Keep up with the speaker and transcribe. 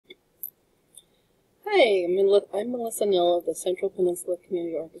Hi, I'm Melissa Nill of the Central Peninsula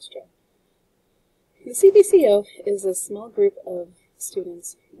Community Orchestra. The CPCO is a small group of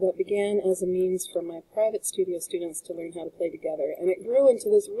students that began as a means for my private studio students to learn how to play together, and it grew into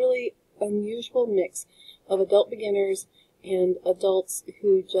this really unusual mix of adult beginners and adults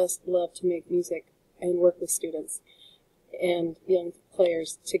who just love to make music and work with students and young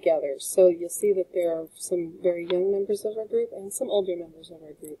players together. So you'll see that there are some very young members of our group and some older members of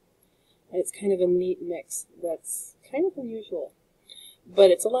our group. It's kind of a neat mix that's kind of unusual,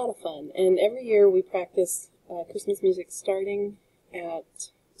 but it's a lot of fun. And every year we practice Christmas music starting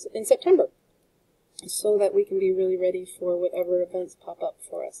in September, so that we can be really ready for whatever events pop up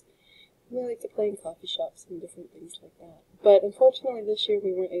for us. We like to play in coffee shops and different things like that. But unfortunately this year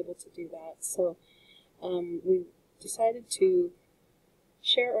we weren't able to do that, so we decided to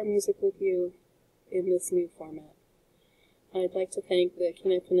share our music with you in this new format. I'd like to thank the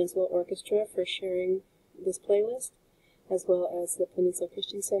Kenai Peninsula Orchestra for sharing this playlist, as well as the Peninsula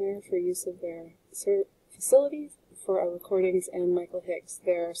Christian Center for use of their facilities for our recordings, and Michael Hicks,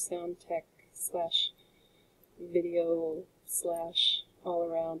 their sound tech slash video slash all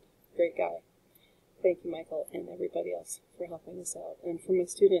around great guy. Thank you, Michael, and everybody else for helping us out. And for my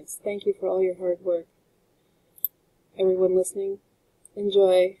students, thank you for all your hard work. Everyone listening,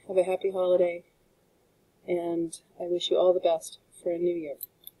 enjoy, have a happy holiday, and I wish you all the best for a new year.